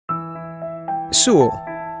Sewell,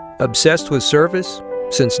 obsessed with service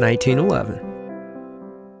since 1911.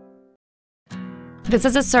 This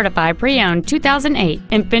is a certified pre-owned 2008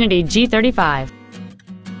 Infiniti G35.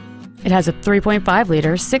 It has a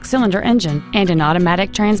 3.5-liter six-cylinder engine and an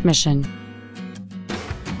automatic transmission.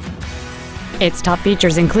 Its top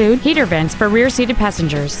features include heater vents for rear-seated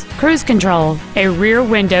passengers, cruise control, a rear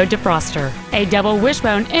window defroster, a double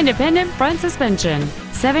wishbone independent front suspension,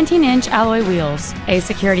 17-inch alloy wheels, a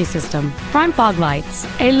security system, front fog lights,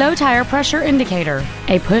 a low tire pressure indicator,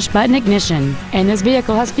 a push-button ignition, and this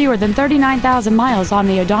vehicle has fewer than 39,000 miles on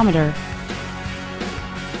the odometer.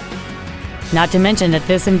 Not to mention that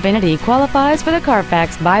this Infiniti qualifies for the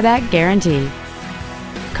Carfax buyback guarantee.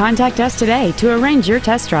 Contact us today to arrange your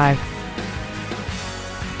test drive.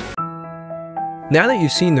 Now that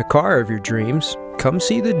you've seen the car of your dreams, come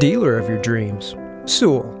see the dealer of your dreams.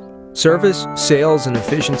 Sewell. Service, sales, and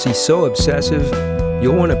efficiency so obsessive,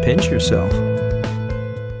 you'll want to pinch yourself.